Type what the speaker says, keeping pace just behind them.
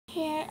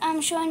I'm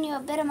showing you a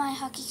bit of my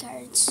hockey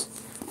cards.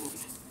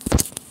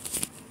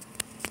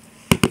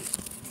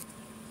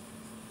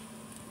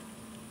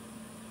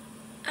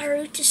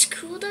 Arutis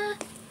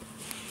Kulda,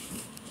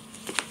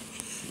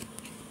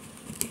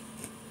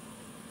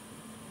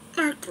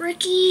 Mark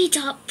Rickey,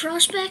 Top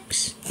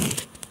Prospects.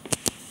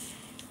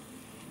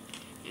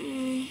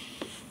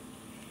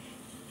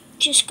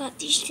 Just got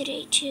these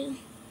today too.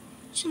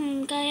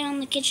 Some guy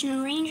on the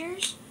Kitchener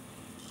Rangers.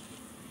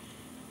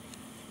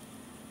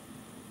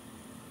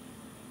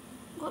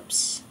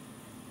 Whoops.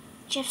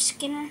 Jeff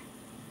Skinner.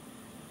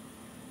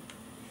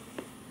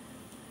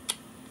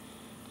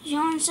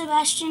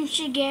 Jean-Sebastien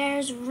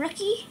Giguère's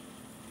rookie.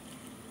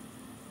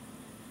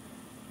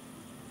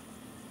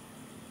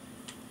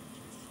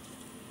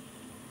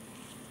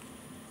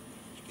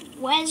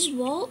 Wes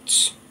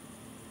Waltz.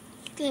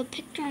 Look at the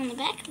picture on the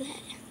back of that.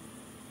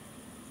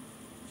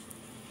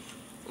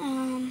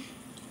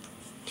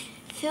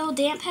 Phil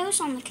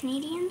Damphouse on the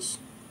Canadiens.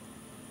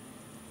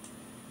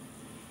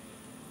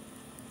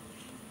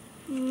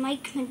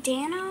 Mike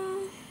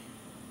Modano.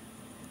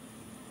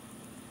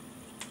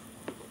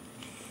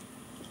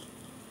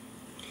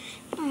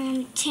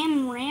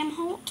 Tim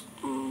Ramholt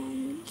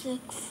on the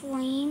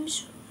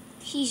Flames.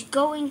 He's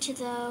going to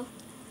the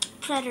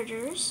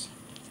Predators.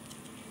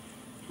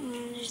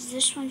 There's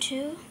this one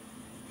too.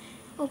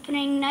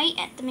 Opening night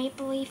at the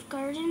Maple Leaf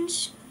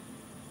Gardens.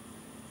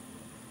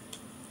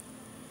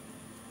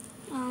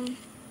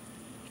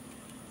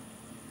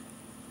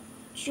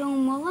 Joe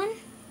Mullen.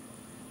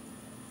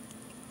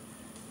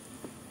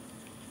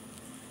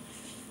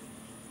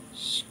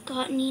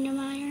 Scott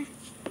Niedermayer.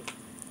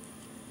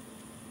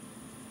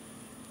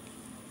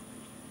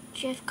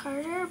 Jeff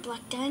Carter,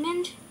 Black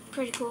Diamond,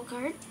 pretty cool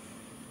card.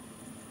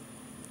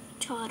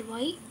 Todd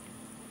White.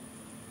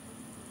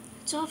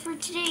 That's all for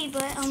today,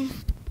 but